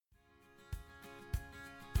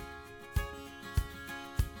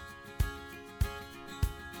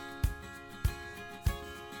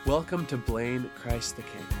Welcome to Blaine, Christ the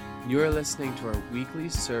King. You are listening to our weekly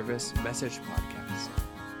service message podcast.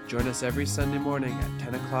 Join us every Sunday morning at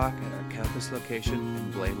 10 o'clock at our campus location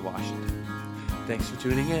in Blaine, Washington. Thanks for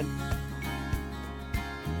tuning in. Love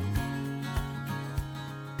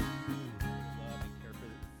and care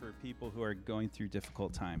for people who are going through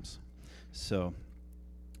difficult times. So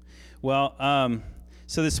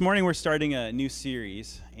this morning we're starting a new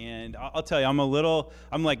series, and I'll tell you,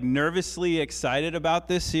 I'm like nervously excited about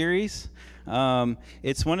this series.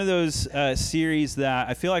 It's one of those series that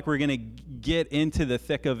I feel like we're going to get into the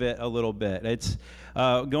thick of it a little bit. It's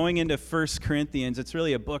going into 1 Corinthians. It's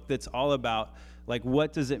really a book that's all about, like,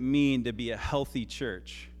 what does it mean to be a healthy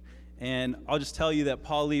church? And I'll just tell you that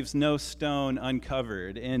Paul leaves no stone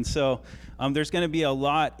uncovered. And so there's going to be a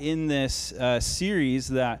lot in this series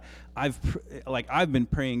that I've been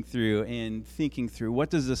praying through and thinking through. What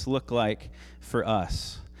does this look like for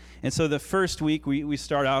us? And so the first week we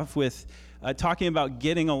start off with talking about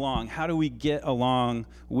getting along. How do we get along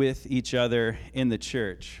with each other in the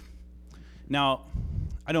church? Now,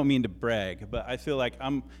 I don't mean to brag, but I feel like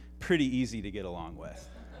I'm pretty easy to get along with.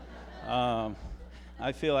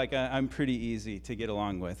 I feel like I'm pretty easy to get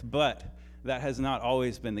along with, but that has not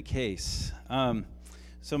always been the case.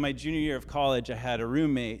 So my junior year of college, I had a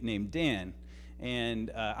roommate named Dan,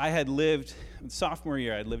 and sophomore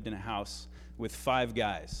year, I'd lived in a house with 5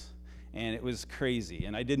 guys, and it was crazy,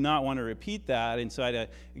 and I did not want to repeat that, and so I had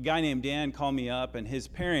a guy named Dan call me up, and his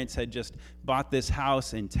parents had just bought this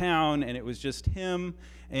house in town, and it was just him,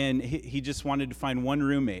 and he just wanted to find one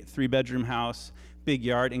roommate, 3-bedroom house, big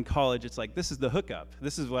yard. In college, it's like, this is the hookup.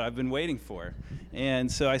 This is what I've been waiting for.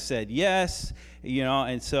 And so I said yes,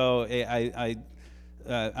 and so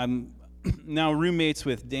I'm now roommates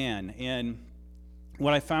with Dan. And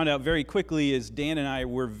what I found out very quickly is Dan and I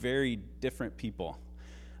were very different people.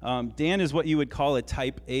 Dan is what you would call a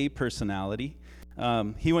type A personality.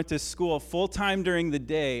 He went to school full-time during the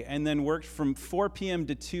day and then worked from 4 p.m.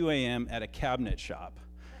 to 2 a.m. at a cabinet shop.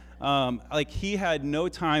 He had no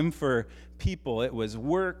time for people. It was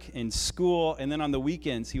work and school, and then on the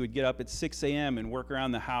weekends he would get up at 6 a.m. and work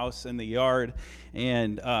around the house and the yard,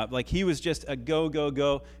 and he was just a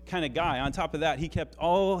go kind of guy. On top of that, he kept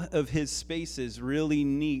all of his spaces really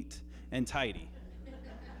neat and tidy.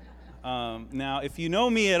 Now, if you know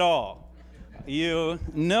me at all, you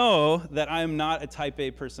know that I am not a type A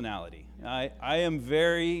personality. I am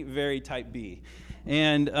very, very type B,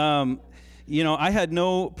 and I had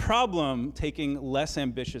no problem taking less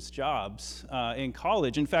ambitious jobs in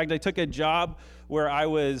college. In fact, I took a job where I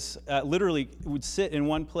was literally would sit in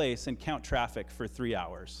one place and count traffic for 3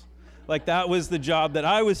 hours. Like, that was the job that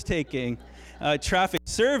I was taking, traffic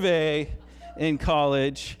survey in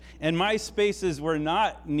college. And my spaces were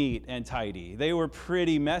not neat and tidy. They were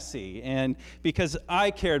pretty messy. And because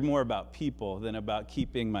I cared more about people than about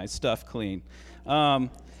keeping my stuff clean.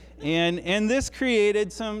 And this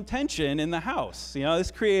created some tension in the house.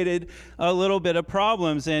 This created a little bit of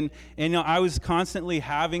problems. And I was constantly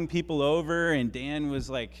having people over, and Dan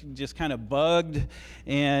was just kind of bugged.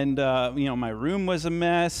 And, my room was a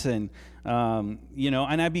mess. And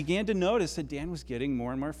I began to notice that Dan was getting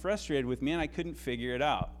more and more frustrated with me, and I couldn't figure it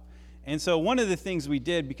out. And so one of the things we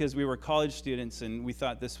did, because we were college students and we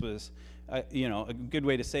thought this was, a good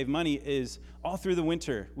way to save money, is all through the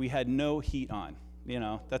winter we had no heat on.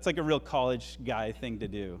 That's like a real college guy thing to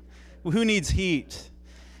do. Who needs heat?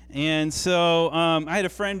 And so I had a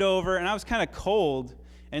friend over, and I was kind of cold,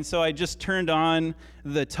 and so I just turned on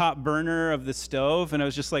the top burner of the stove, and I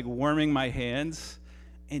was just warming my hands.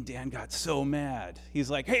 And Dan got so mad. He's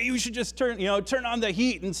like, "Hey, you should just turn on the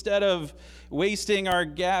heat instead of wasting our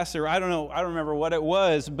gas," or I don't remember what it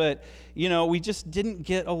was, but we just didn't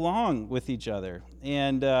get along with each other.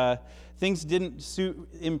 And things didn't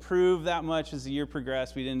improve that much as the year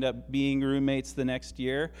progressed. We'd end up being roommates the next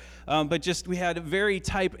year. But we had a very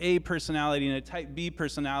type A personality and a type B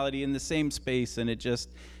personality in the same space, and it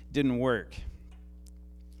just didn't work.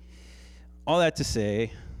 All that to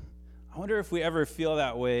say, I wonder if we ever feel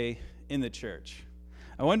that way in the church.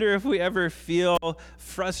 I wonder if we ever feel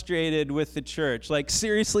frustrated with the church.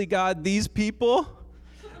 Seriously, God, these people?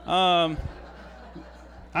 I'm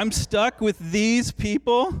stuck with these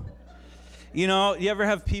people? You ever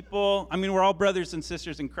have people, we're all brothers and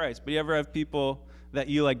sisters in Christ, but you ever have people that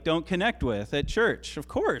you don't connect with at church? Of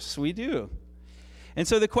course, we do. And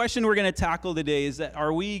so the question we're going to tackle today is that,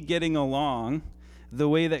 are we getting along the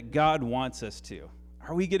way that God wants us to?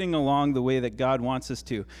 Are we getting along the way that God wants us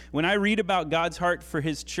to? When I read about God's heart for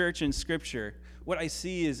his church in Scripture, what I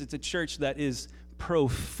see is it's a church that is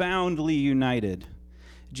profoundly united.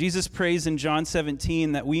 Jesus prays in John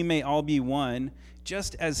 17 that we may all be one,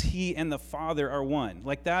 just as he and the Father are one.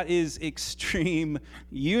 Like, that is extreme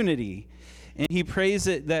unity. And he prays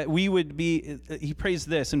it that we would be, he prays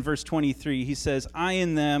this in verse 23. He says, I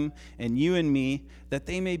in them and you in me, that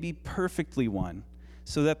they may be perfectly one,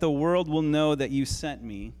 so that the world will know that you sent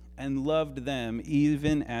me and loved them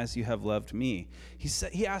even as you have loved me.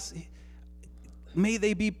 He asks, may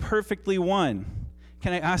they be perfectly one.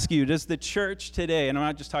 Can I ask you, does the church today, and I'm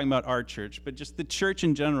not just talking about our church, but just the church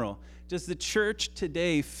in general, does the church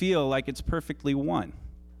today feel like it's perfectly one?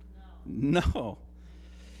 No.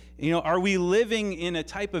 You know, are we living in a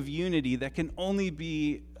type of unity that can only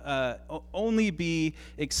be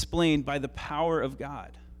explained by the power of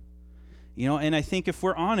God? You know, and I think if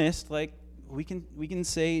we're honest, like, we can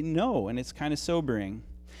say no, and it's kind of sobering.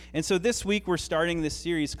 And so this week we're starting this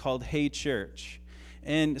series called Hey Church.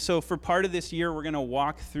 And so for part of this year, we're going to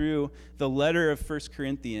walk through the letter of 1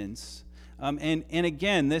 Corinthians. And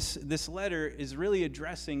again, this letter is really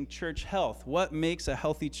addressing church health. What makes a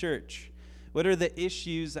healthy church? What are the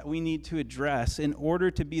issues that we need to address in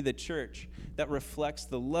order to be the church that reflects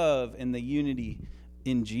the love and the unity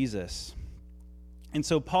in Jesus? And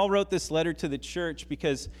so Paul wrote this letter to the church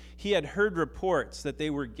because he had heard reports that they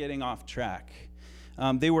were getting off track.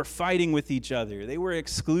 They were fighting with each other. They were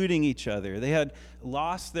excluding each other. They had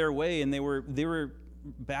lost their way, and they were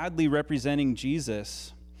badly representing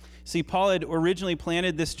Jesus. See, Paul had originally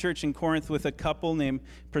planted this church in Corinth with a couple named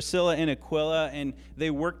Priscilla and Aquila, and they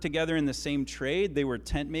worked together in the same trade. They were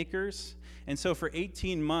tent makers. And so for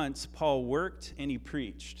 18 months, Paul worked and he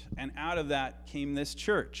preached. And out of that came this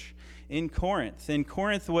church in Corinth. And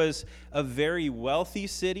Corinth was a very wealthy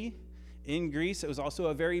city in Greece. It was also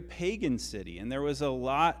a very pagan city, and there was a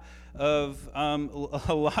lot of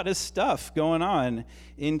stuff going on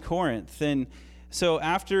in Corinth. And so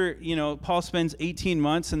after, Paul spends 18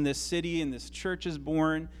 months in this city and this church is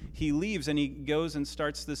born, he leaves and he goes and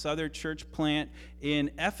starts this other church plant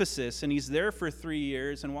in Ephesus, and he's there for 3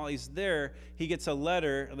 years. And while he's there, he gets a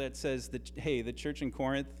letter that says that, hey, the church in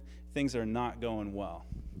Corinth, things are not going well.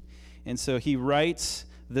 And so he writes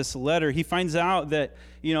this letter. He finds out that,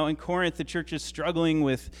 in Corinth, the church is struggling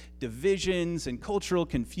with divisions and cultural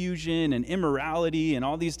confusion and immorality and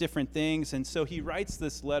all these different things. And so he writes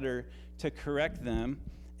this letter to correct them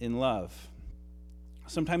in love.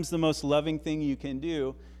 Sometimes the most loving thing you can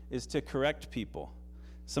do is to correct people.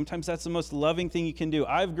 Sometimes that's the most loving thing you can do.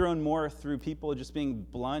 I've grown more through people just being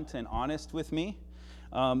blunt and honest with me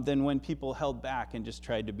than when people held back and just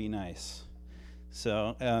tried to be nice.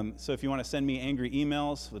 So if you want to send me angry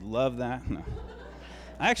emails, would love that. No.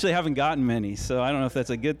 I actually haven't gotten many, so I don't know if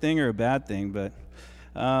that's a good thing or a bad thing.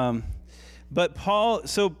 But Paul,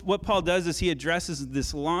 so what Paul does is he addresses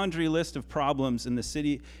this laundry list of problems in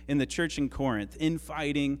the church in Corinth: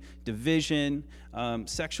 infighting, division,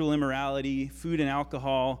 sexual immorality, food and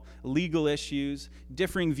alcohol, legal issues,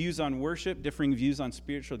 differing views on worship, differing views on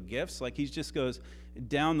spiritual gifts. Like, he just goes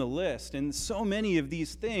down the list. And so many of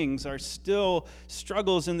these things are still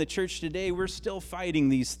struggles in the church today. We're still fighting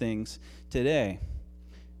these things today.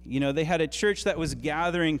 They had a church that was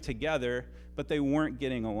gathering together, but they weren't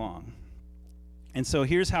getting along. And so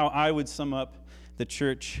here's how I would sum up the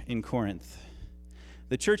church in Corinth.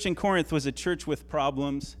 The church in Corinth was a church with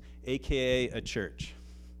problems, aka a church.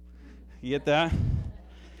 You get that?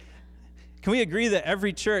 Can we agree that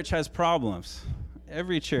every church has problems?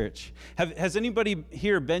 Every church. Has anybody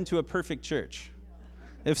here been to a perfect church?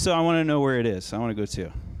 If so, I want to know where it is. I want to go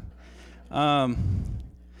too.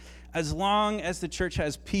 As long as the church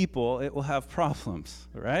has people, it will have problems,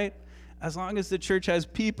 right? As long as the church has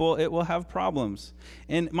people, it will have problems.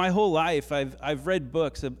 And my whole life, I've read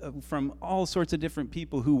books from all sorts of different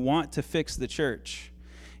people who want to fix the church.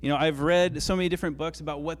 I've read so many different books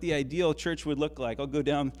about what the ideal church would look like. I'll go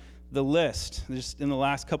down the list. Just in the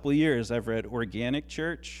last couple of years, I've read Organic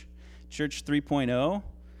Church, Church 3.0,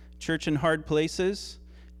 Church in Hard Places,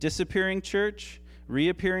 Disappearing Church,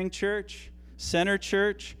 Reappearing Church, Center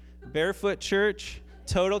Church, Barefoot Church,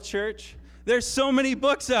 Total Church. There's so many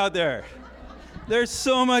books out there. There's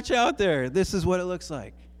so much out there. This is what it looks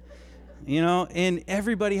like. And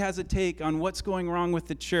everybody has a take on what's going wrong with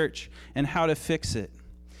the church and how to fix it.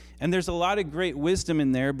 And there's a lot of great wisdom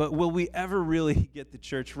in there, but will we ever really get the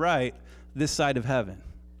church right this side of heaven?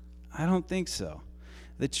 I don't think so.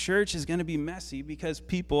 The church is going to be messy because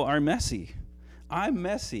people are messy. I'm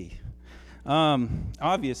messy.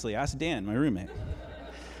 Obviously, ask Dan, my roommate.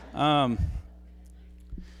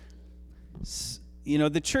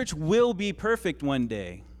 The church will be perfect one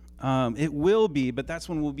day. It will be, but that's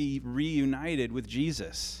when we'll be reunited with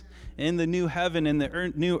Jesus. in the new heaven and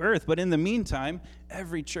the new earth. But in the meantime,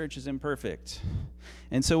 every church is imperfect.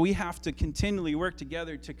 And so we have to continually work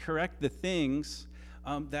together to correct the things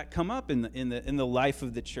that come up in the life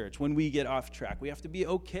of the church. When we get off track, we have to be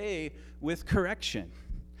okay with correction.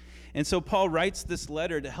 And so Paul writes this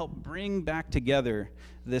letter to help bring back together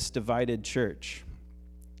this divided church.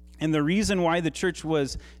 And the reason why the church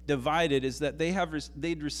was divided is that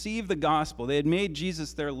they'd received the gospel. They had made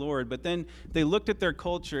Jesus their Lord, but then they looked at their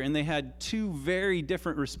culture and they had two very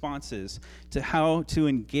different responses to how to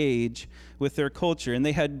engage with their culture. And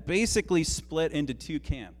they had basically split into two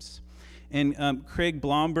camps. And Craig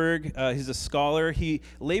Blomberg, he's a scholar, he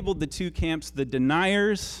labeled the two camps the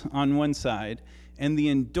deniers on one side and the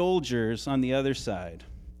indulgers on the other side.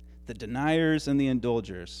 The deniers and the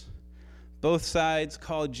indulgers. Both sides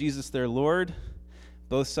called Jesus their Lord.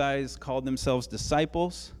 Both sides called themselves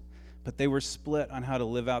disciples, but they were split on how to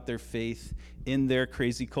live out their faith in their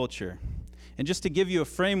crazy culture. And just to give you a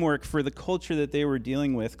framework for the culture that they were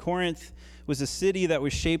dealing with, Corinth was a city that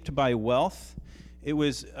was shaped by wealth. It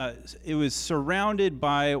was surrounded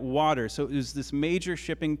by water, so it was this major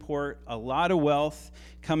shipping port, a lot of wealth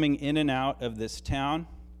coming in and out of this town.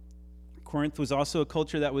 Corinth was also a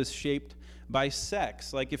culture that was shaped by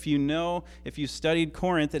sex. Like if you studied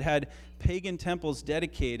Corinth, it had pagan temples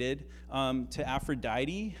dedicated to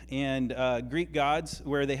Aphrodite and Greek gods,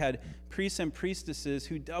 where they had priests and priestesses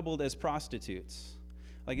who doubled as prostitutes.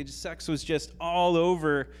 Sex was just all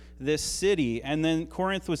over this city. And then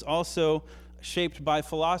Corinth was also shaped by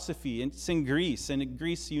philosophy. It's in Greece, and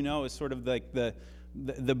Greece, is sort of like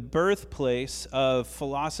the birthplace of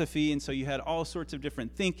philosophy, and so you had all sorts of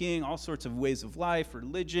different thinking, all sorts of ways of life,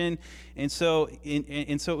 religion, and so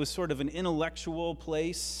it was sort of an intellectual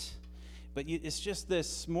place, but it's just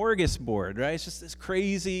this smorgasbord, right? It's just this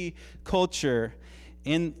crazy culture,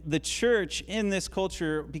 and the church in this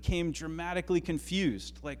culture became dramatically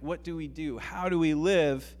confused. Like, what do we do? How do we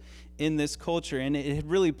live in this culture? And it had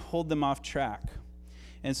really pulled them off track,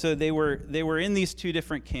 and so they were in these two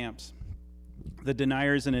different camps, the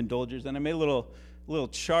deniers and indulgers. And I made a little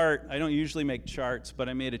chart. I don't usually make charts, but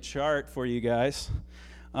I made a chart for you guys.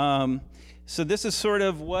 So this is sort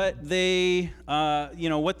of what they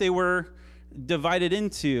were divided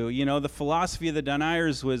into. The philosophy of the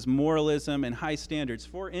deniers was moralism and high standards.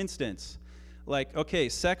 For instance, okay,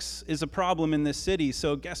 sex is a problem in this city,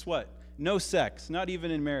 so guess what? No sex, not even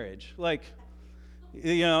in marriage.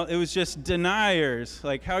 It was just deniers.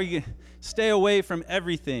 How are you stay away from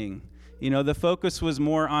everything? The focus was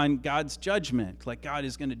more on God's judgment, God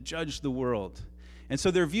is going to judge the world. And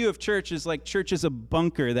so their view of church is church is a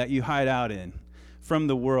bunker that you hide out in from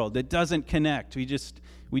the world. It doesn't connect.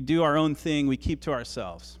 We do our own thing. We keep to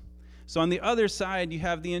ourselves. So on the other side, you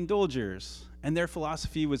have the indulgers, and their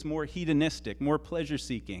philosophy was more hedonistic, more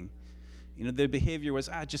pleasure-seeking. Their behavior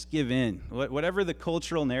was, just give in. Whatever the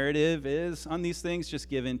cultural narrative is on these things, just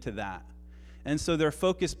give in to that. And so their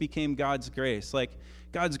focus became God's grace.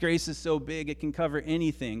 God's grace is so big, it can cover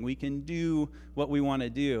anything. We can do what we want to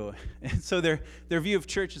do. And so their view of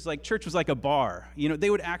church is church was like a bar. They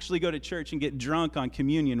would actually go to church and get drunk on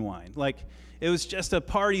communion wine. It was just a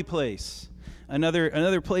party place,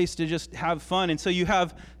 another place to just have fun. And so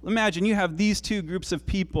imagine you have these two groups of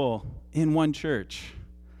people in one church.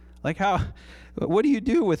 What do you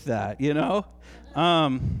do with that,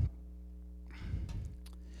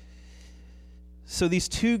 So these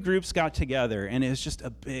two groups got together, and it was just a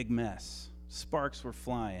big mess. Sparks were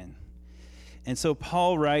flying. And so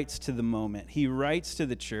Paul writes to the moment. He writes to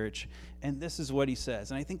the church, and this is what he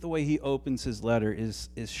says. And I think the way he opens his letter is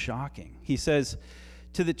shocking. He says,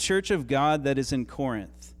 "To the church of God that is in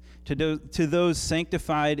Corinth, to those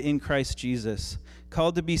sanctified in Christ Jesus,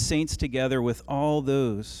 called to be saints together with all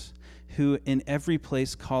those who in every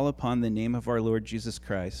place call upon the name of our Lord Jesus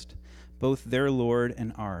Christ, both their Lord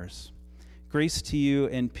and ours. Grace to you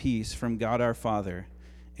and peace from God our Father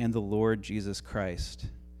and the Lord Jesus Christ."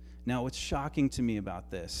 Now, what's shocking to me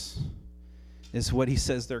about this is what he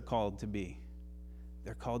says they're called to be.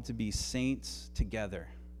 They're called to be saints together.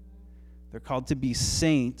 They're called to be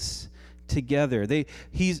saints together.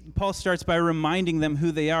 Paul starts by reminding them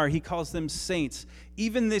who they are. He calls them saints.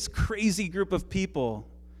 Even this crazy group of people,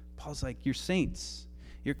 Paul's like, you're saints.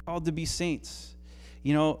 You're called to be saints.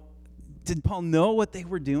 Did Paul know what they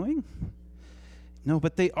were doing? No,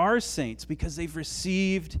 but they are saints because they've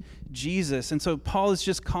received Jesus. And so Paul is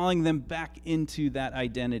just calling them back into that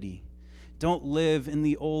identity. Don't live in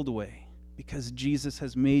the old way because Jesus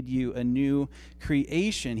has made you a new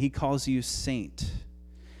creation. He calls you saint.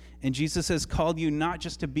 And Jesus has called you not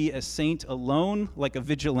just to be a saint alone, like a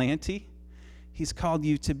vigilante. He's called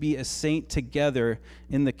you to be a saint together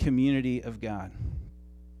in the community of God.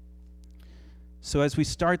 So as we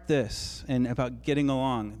start this and about getting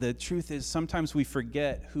along, the truth is sometimes we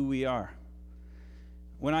forget who we are.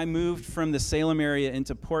 When I moved from the Salem area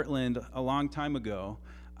into Portland a long time ago,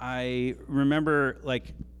 I remember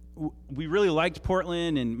we really liked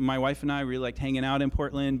Portland, and my wife and I really liked hanging out in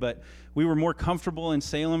Portland, but we were more comfortable in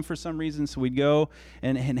Salem for some reason, so we'd go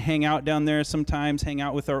and hang out down there sometimes, hang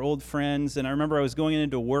out with our old friends. And I remember I was going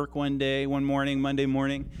into work one morning, Monday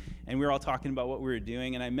morning, and we were all talking about what we were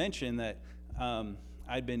doing, and I mentioned that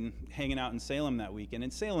I'd been hanging out in Salem that weekend,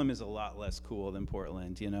 and Salem is a lot less cool than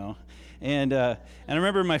Portland, And I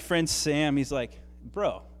remember my friend Sam, he's like,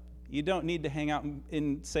 bro, you don't need to hang out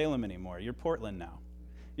in Salem anymore. You're Portland now.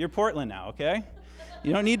 You're Portland now, okay?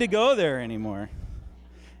 You don't need to go there anymore.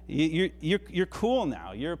 You're cool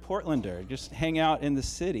now. You're a Portlander. Just hang out in the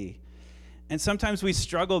city. And sometimes we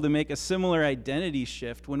struggle to make a similar identity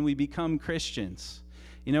shift when we become Christians.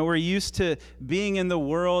 We're used to being in the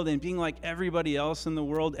world and being like everybody else in the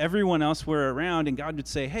world, everyone else we're around, and God would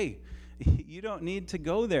say, hey, you don't need to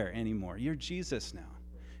go there anymore. You're Jesus now.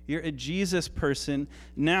 You're a Jesus person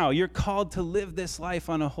now. You're called to live this life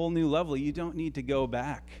on a whole new level. You don't need to go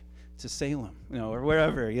back to Salem, or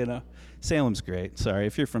wherever, Salem's great. Sorry,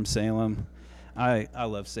 if you're from Salem. I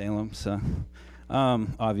love Salem, so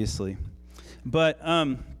obviously. But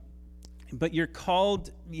we're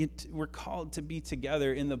called to be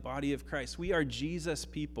together in the body of Christ. We are Jesus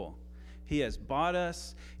people. He has bought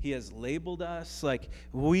us. He has labeled us.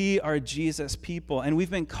 We are Jesus people. And we've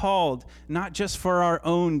been called not just for our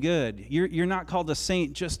own good. You're not called a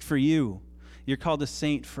saint just for you. You're called a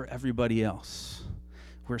saint for everybody else.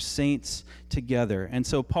 We're saints together. And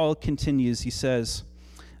so Paul continues. He says,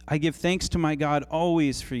 I give thanks to my God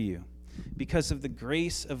always for you, because of the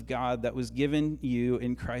grace of God that was given you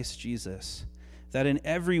in Christ Jesus, that in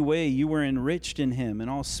every way you were enriched in him in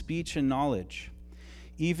all speech and knowledge,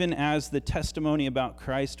 even as the testimony about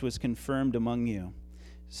Christ was confirmed among you,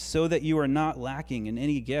 so that you are not lacking in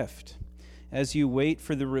any gift, as you wait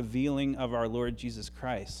for the revealing of our Lord Jesus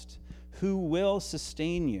Christ, who will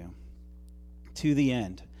sustain you to the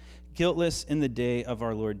end, guiltless in the day of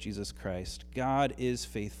our Lord Jesus Christ. God is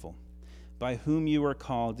faithful, by whom you are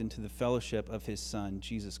called into the fellowship of his Son,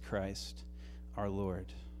 Jesus Christ, our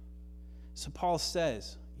Lord. So Paul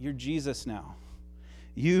says, you're Jesus now.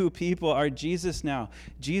 You people are Jesus now.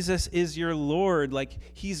 Jesus is your Lord.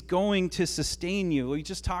 He's going to sustain you. We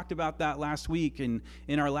just talked about that last week in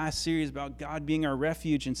our last series about God being our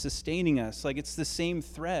refuge and sustaining us. It's the same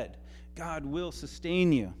thread. God will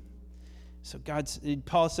sustain you. So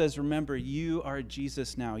Paul says, remember, you are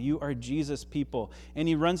Jesus now. You are Jesus people. And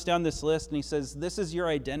he runs down this list and he says, this is your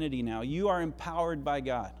identity now. You are empowered by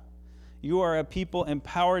God. You are a people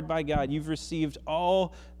empowered by God. You've received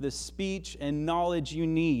all the speech and knowledge you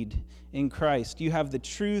need in Christ. You have the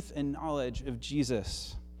truth and knowledge of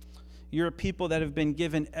Jesus. You're a people that have been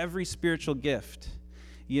given every spiritual gift.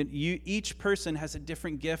 Each person has a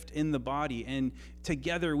different gift in the body, and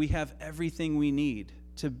together we have everything we need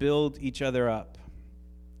to build each other up.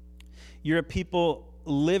 You're a people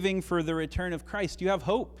living for the return of Christ. You have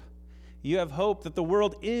hope. You have hope that the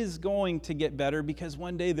world is going to get better, because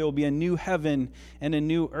one day there will be a new heaven and a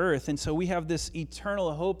new earth. And so we have this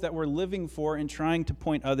eternal hope that we're living for and trying to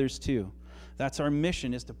point others to. That's our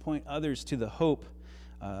mission, is to point others to the hope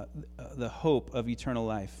of eternal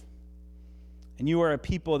life. And you are a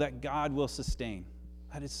people that God will sustain.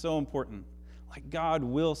 That is so important. God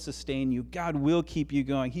will sustain you. God will keep you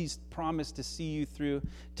going. He's promised to see you through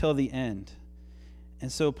till the end.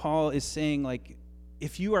 And so Paul is saying,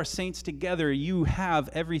 if you are saints together, you have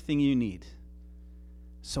everything you need.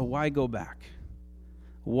 So why go back?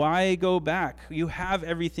 Why go back? You have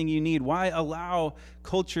everything you need. Why allow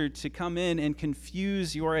culture to come in and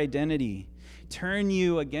confuse your identity, turn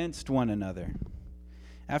you against one another?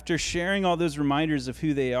 After sharing all those reminders of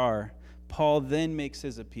who they are, Paul then makes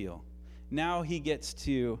his appeal. Now he gets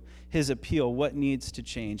to his appeal, what needs to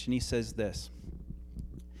change. And he says this.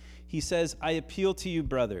 He says, I appeal to you,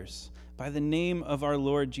 brothers, by the name of our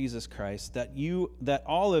Lord Jesus Christ, that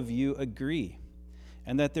all of you agree,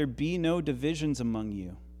 and that there be no divisions among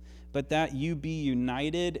you, but that you be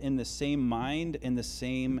united in the same mind and the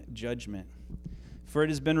same judgment. For it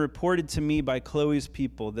has been reported to me by Chloe's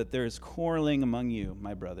people that there is quarreling among you,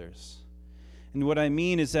 my brothers. And what I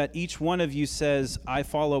mean is that each one of you says, I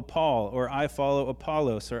follow Paul, or I follow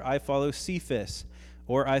Apollos, or I follow Cephas,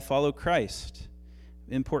 or I follow Christ.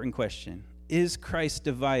 Important question. Is Christ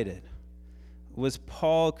divided? Was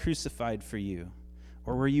Paul crucified for you,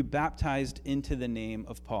 or were you baptized into the name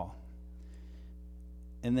of Paul?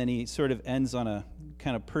 And then he sort of ends on a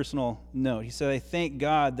kind of personal note. He said, I thank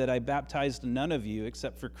God that I baptized none of you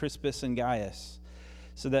except for Crispus and Gaius,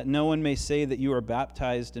 so that no one may say that you are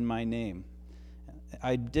baptized in my name.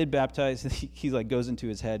 I did baptize, he like goes into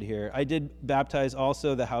his head here. I did baptize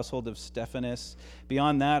also the household of Stephanas.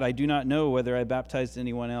 Beyond that, I do not know whether I baptized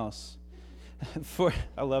anyone else.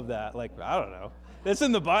 I love that. Like, I don't know. It's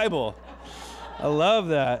in the Bible. I love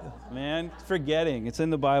that, man. Forgetting. It's in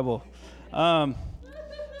the Bible.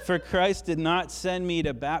 For Christ did not send me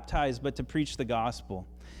to baptize, but to preach the gospel,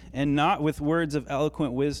 and not with words of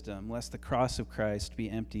eloquent wisdom, lest the cross of Christ be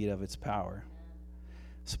emptied of its power.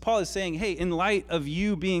 So Paul is saying, hey, in light of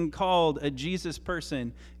you being called a Jesus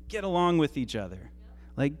person, get along with each other.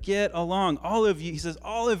 Like, get along. All of you, he says,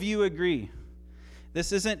 all of you agree.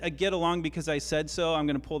 This isn't a get along because I said so, I'm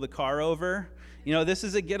going to pull the car over. This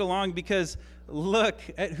is a get along because look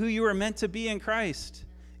at who you are meant to be in Christ.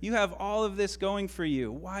 You have all of this going for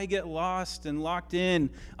you. Why get lost and locked in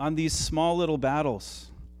on these small little battles?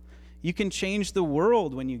 You can change the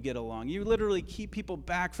world when you get along. You literally keep people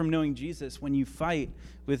back from knowing Jesus when you fight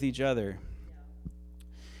with each other.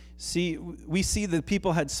 See, we see that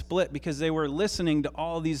people had split because they were listening to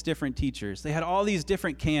all these different teachers. They had all these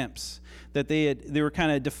different camps that they were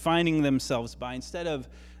kind of defining themselves by. Instead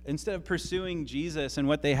of pursuing Jesus and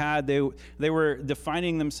what they had, they were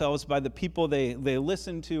defining themselves by the people they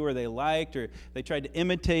listened to or they liked, or they tried to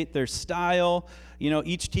imitate their style.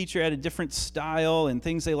 Each teacher had a different style and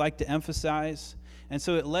things they liked to emphasize. And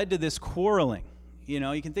so it led to this quarreling.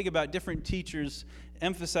 You can think about different teachers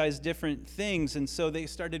emphasize different things, and so they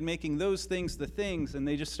started making those things the things, and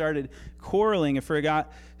they just started quarreling and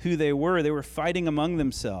forgot who they were. They were fighting among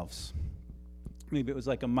themselves. Maybe it was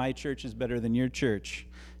like a my church is better than your church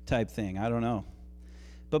type thing. I don't know.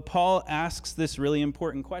 But Paul asks this really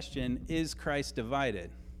important question: is Christ divided?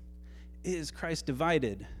 Is Christ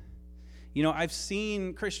divided? I've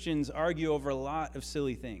seen Christians argue over a lot of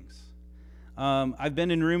silly things. I've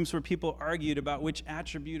been in rooms where people argued about which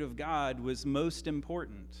attribute of God was most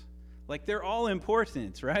important. Like, they're all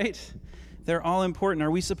important, right? They're all important.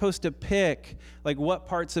 Are we supposed to pick, like, what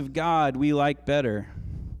parts of God we like better?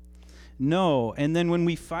 No. And then when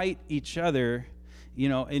we fight each other,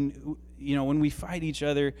 when we fight each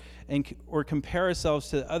other or compare ourselves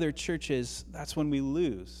to other churches, that's when we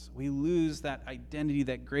lose. We lose that identity,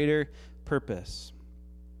 that greater purpose.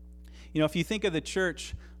 If you think of the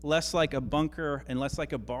church less like a bunker and less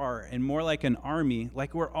like a bar and more like an army,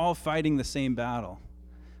 like we're all fighting the same battle.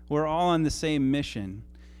 We're all on the same mission.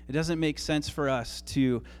 It doesn't make sense for us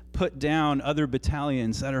to put down other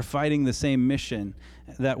battalions that are fighting the same mission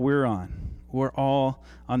that we're on. We're all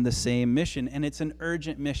on the same mission, and it's an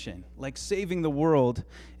urgent mission. Like, saving the world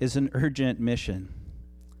is an urgent mission.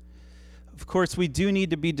 Of course, we do need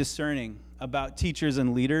to be discerning about teachers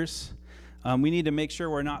and leaders. We need to make sure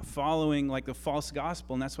we're not following like the false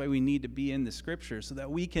gospel, and that's why we need to be in the scripture so that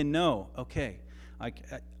we can know,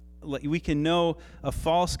 we can know a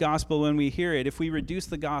false gospel when we hear it. If we reduce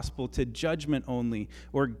the gospel to judgment only,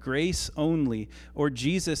 or grace only, or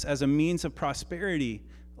Jesus as a means of prosperity,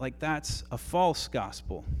 like, that's a false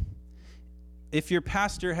gospel. If your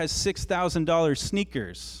pastor has $6,000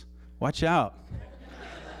 sneakers, watch out.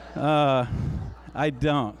 I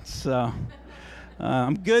don't, so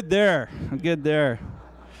I'm good there.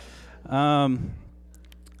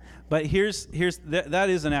 But that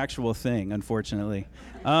is an actual thing, unfortunately.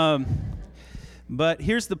 But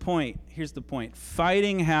here's the point.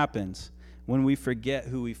 Fighting happens when we forget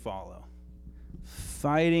who we follow.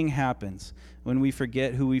 Fighting happens when we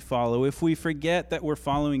forget who we follow. If we forget that we're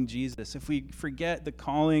following Jesus, if we forget the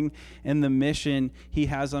calling and the mission he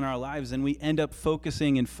has on our lives, and we end up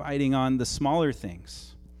focusing and fighting on the smaller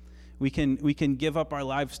things. We can give up our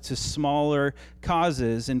lives to smaller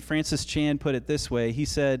causes. And Francis Chan put it this way. He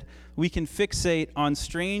said, we can fixate on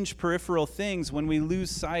strange peripheral things when we lose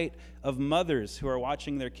sight of mothers who are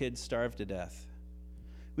watching their kids starve to death.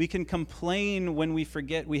 We can complain when we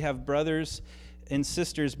forget we have brothers and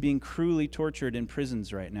sisters being cruelly tortured in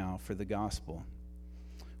prisons right now for the gospel.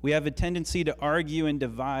 We have a tendency to argue and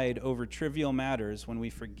divide over trivial matters when we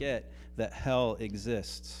forget that hell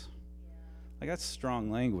exists. Like, that's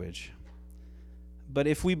strong language. But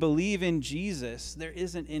if we believe in Jesus, there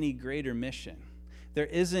isn't any greater mission. There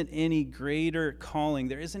isn't any greater calling.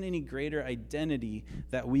 There isn't any greater identity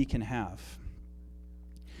that we can have.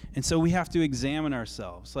 And so we have to examine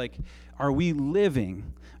ourselves. Like, are we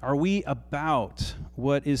living? Are we about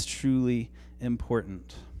what is truly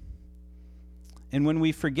important? And when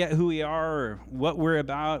we forget who we are or what we're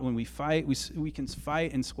about, when we fight, we can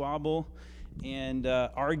fight and squabble and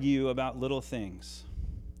argue about little things.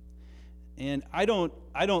 And I don't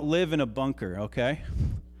live in a bunker, okay?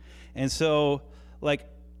 And so, like,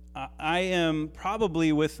 I am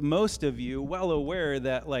probably with most of you well aware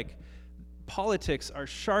that, like, politics are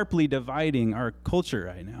sharply dividing our culture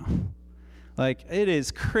right now. Like, it is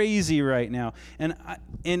crazy right now.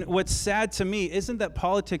 And what's sad to me isn't that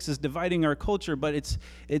politics is dividing our culture, but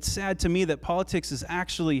it's sad to me that politics is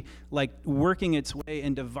actually, like, working its way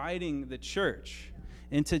and dividing the church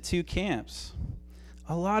into two camps.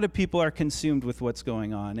 A lot of people are consumed with what's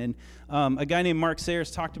going on. And a guy named Mark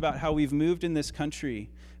Sayers talked about how we've moved in this country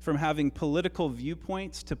from having political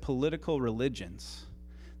viewpoints to political religions.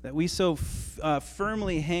 That we so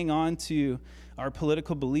firmly hang on to our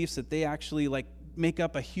political beliefs that they actually, like, make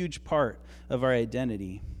up a huge part of our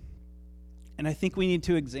identity. And I think we need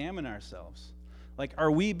to examine ourselves. Like,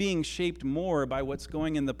 are we being shaped more by what's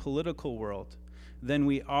going in the political world than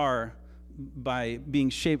we are by being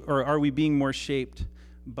shaped, or are we being more shaped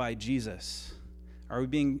by Jesus? Are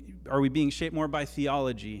we being shaped more by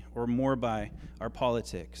theology or more by our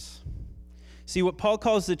politics? See, what Paul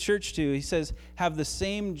calls the church to, he says, have the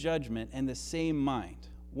same judgment and the same mind.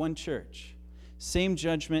 One church. Same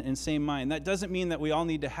judgment and same mind. That doesn't mean that we all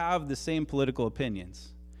need to have the same political opinions.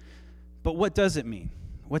 But what does it mean?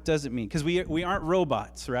 What does it mean? Because we aren't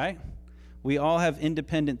robots, right? We all have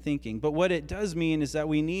independent thinking. But what it does mean is that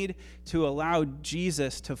we need to allow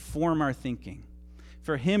Jesus to form our thinking,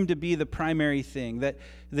 for him to be the primary thing, that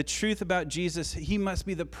the truth about Jesus, he must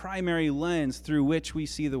be the primary lens through which we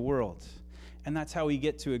see the world. And that's how we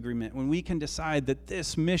get to agreement, when we can decide that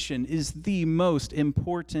this mission is the most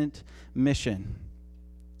important mission.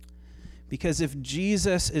 Because if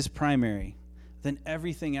Jesus is primary, then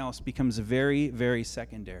everything else becomes very, very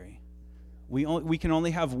secondary. We can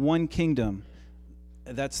only have one kingdom.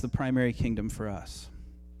 That's the primary kingdom for us.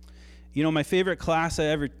 You know, my favorite class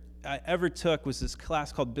I ever took was this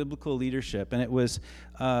class called Biblical Leadership, and it was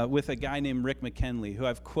with a guy named Rick McKinley, who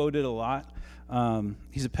I've quoted a lot.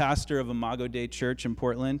 He's a pastor of Imago Dei Church in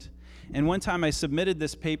Portland. And one time I submitted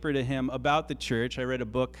this paper to him about the church. I read a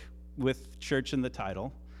book with church in the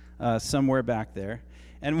title, somewhere back there.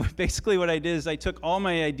 And basically what I did is I took all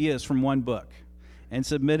my ideas from one book and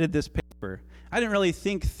submitted this paper. I didn't really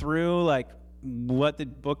think through, like, what the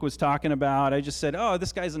book was talking about. I just said, oh,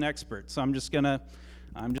 this guy's an expert, so I'm just gonna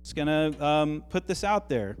put this out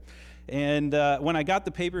there. And when I got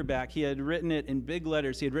the paper back, he had written it in big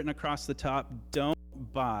letters. He had written across the top,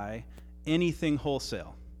 don't buy anything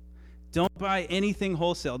wholesale. Don't buy anything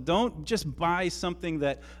wholesale. Don't just buy something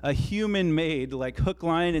that a human made, like hook,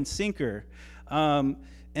 line, and sinker. And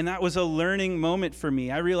that was a learning moment for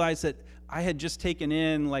me. I realized that I had just taken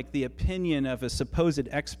in, like, the opinion of a supposed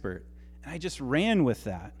expert, and I just ran with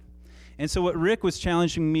that. And so what Rick was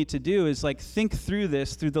challenging me to do is, like, think through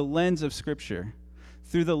this through the lens of Scripture,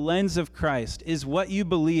 through the lens of Christ. Is what you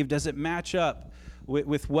believe, does it match up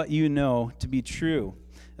with what you know to be true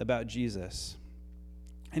about Jesus?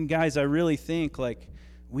 And guys, I really think, like,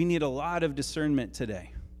 we need a lot of discernment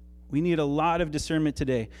today. We need a lot of discernment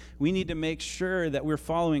today. We need to make sure that we're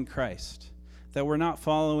following Christ, that we're not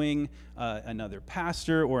following another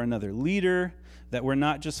pastor or another leader, that we're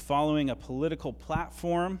not just following a political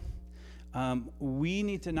platform. We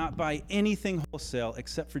need to not buy anything wholesale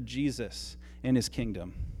except for Jesus and his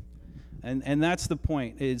kingdom. And that's the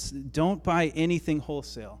point, is don't buy anything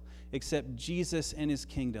wholesale except Jesus and his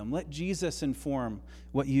kingdom. Let Jesus inform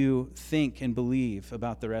what you think and believe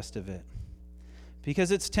about the rest of it.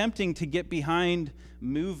 Because it's tempting to get behind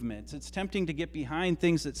movements. It's tempting to get behind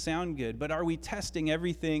things that sound good. But are we testing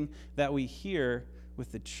everything that we hear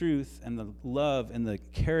with the truth and the love and the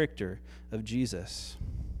character of Jesus?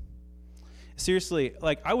 Seriously,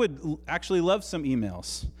 like, I would actually love some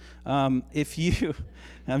emails. If you,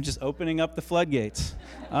 I'm just opening up the floodgates.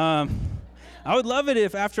 I would love it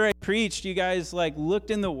if after I preached, you guys, like,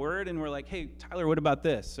 looked in the Word and were like, hey, Tyler, what about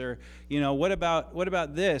this? Or, you know, what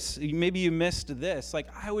about this? Maybe you missed this. Like,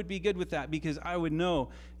 I would be good with that, because I would know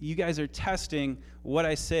you guys are testing what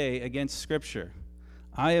I say against Scripture.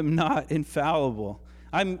 I am not infallible.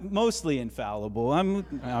 I'm mostly infallible. I'm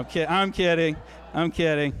kidding.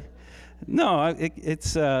 No,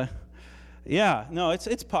 it's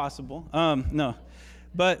possible. No.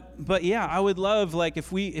 But yeah, I would love, like,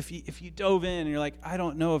 if you dove in and you're like, I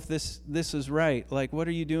don't know if this is right. Like, what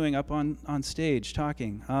are you doing up on stage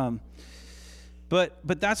talking?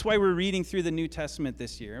 But that's why we're reading through the New Testament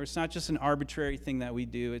this year. It's not just an arbitrary thing that we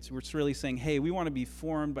do. We're really saying, hey, we want to be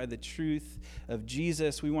formed by the truth of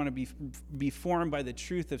Jesus. We want to be formed by the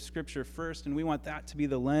truth of Scripture first, and we want that to be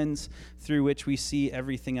the lens through which we see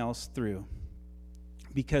everything else through.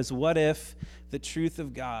 Because what if the truth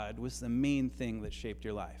of God was the main thing that shaped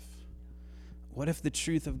your life? What if the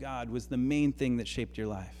truth of God was the main thing that shaped your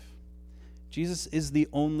life? Jesus is the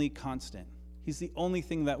only constant. He's the only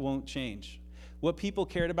thing that won't change. What people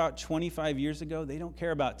cared about 25 years ago, they don't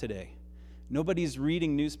care about today. Nobody's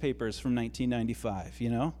reading newspapers from 1995, you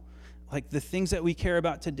know? Like the things that we care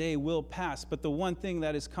about today will pass, but the one thing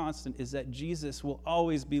that is constant is that Jesus will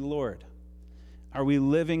always be Lord. Are we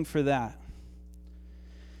living for that?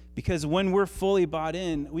 Because when we're fully bought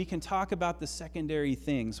in, we can talk about the secondary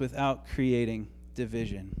things without creating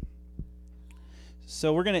division.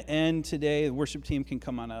 So we're going to end today. The worship team can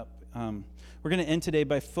come on up. We're going to end today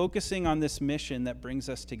by focusing on this mission that brings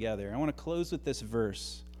us together. I want to close with this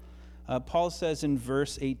verse. Paul says in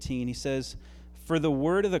verse 18, he says, "For the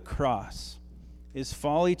word of the cross is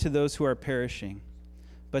folly to those who are perishing,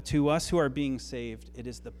 but to us who are being saved, it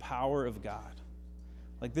is the power of God."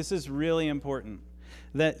 Like, this is really important.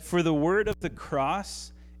 That for the word of the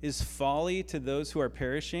cross is folly to those who are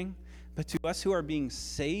perishing, but to us who are being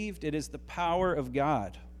saved, it is the power of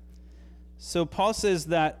God. So Paul says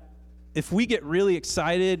that if we get really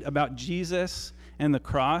excited about Jesus and the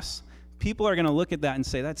cross, people are going to look at that and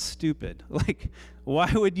say, that's stupid. Like,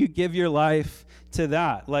 why would you give your life to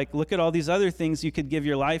that? Like, look at all these other things you could give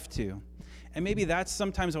your life to. And maybe that's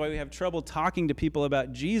sometimes why we have trouble talking to people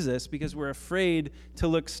about Jesus, because we're afraid to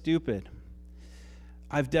look stupid.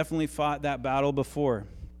 I've definitely fought that battle before.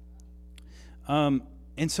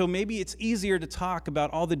 And so maybe it's easier to talk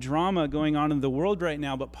about all the drama going on in the world right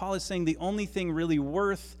now, but Paul is saying the only thing really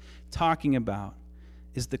worth talking about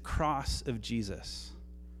is the cross of Jesus.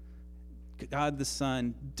 God the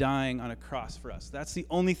Son dying on a cross for us. That's the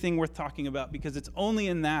only thing worth talking about, because it's only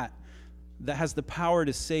in that has the power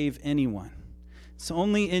to save anyone. It's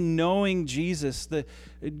only in knowing Jesus, the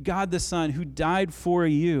God the Son who died for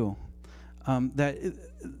you,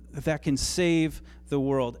 that can save the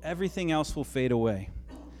world. Everything else will fade away.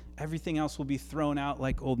 Everything else will be thrown out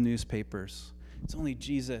like old newspapers. It's only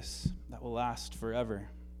Jesus that will last forever.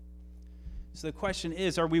 So the question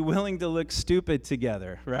is, are we willing to look stupid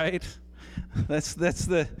together, right? That's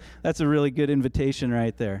a really good invitation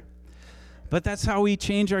right there. But that's how we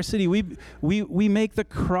change our city. We make the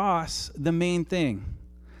cross the main thing,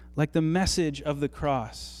 like the message of the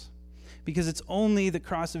cross. Because it's only the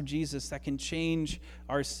cross of Jesus that can change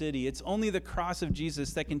our city. It's only the cross of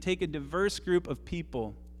Jesus that can take a diverse group of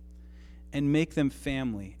people and make them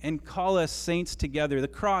family and call us saints together. The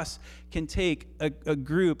cross can take a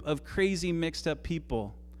group of crazy mixed up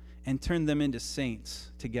people and turn them into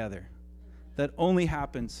saints together. That only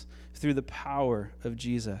happens through the power of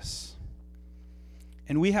Jesus.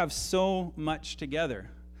 And we have so much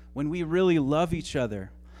together. When we really love each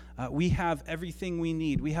other, we have everything we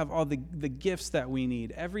need. We have all the gifts that we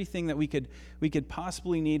need. Everything that we could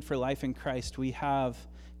possibly need for life in Christ, we have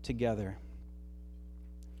together.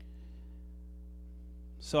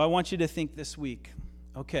 So I want you to think this week,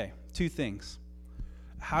 okay, 2 things.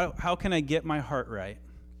 How can I get my heart right?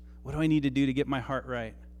 What do I need to do to get my heart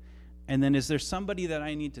right? And then is there somebody that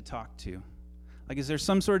I need to talk to? Like, is there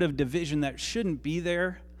some sort of division that shouldn't be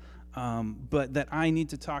there, but that I need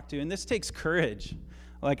to talk to? And this takes courage.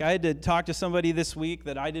 Like, I had to talk to somebody this week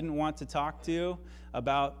that I didn't want to talk to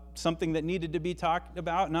about something that needed to be talked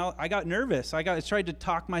about, and I got nervous. I tried to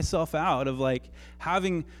talk myself out of, like,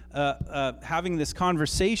 having this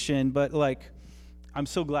conversation, but, like, I'm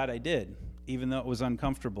so glad I did, even though it was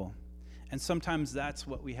uncomfortable. And sometimes that's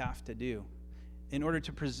what we have to do in order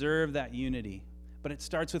to preserve that unity. But it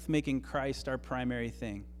starts with making Christ our primary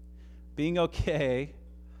thing. Being okay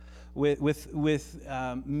with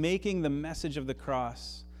making the message of the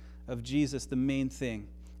cross of Jesus the main thing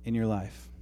in your life.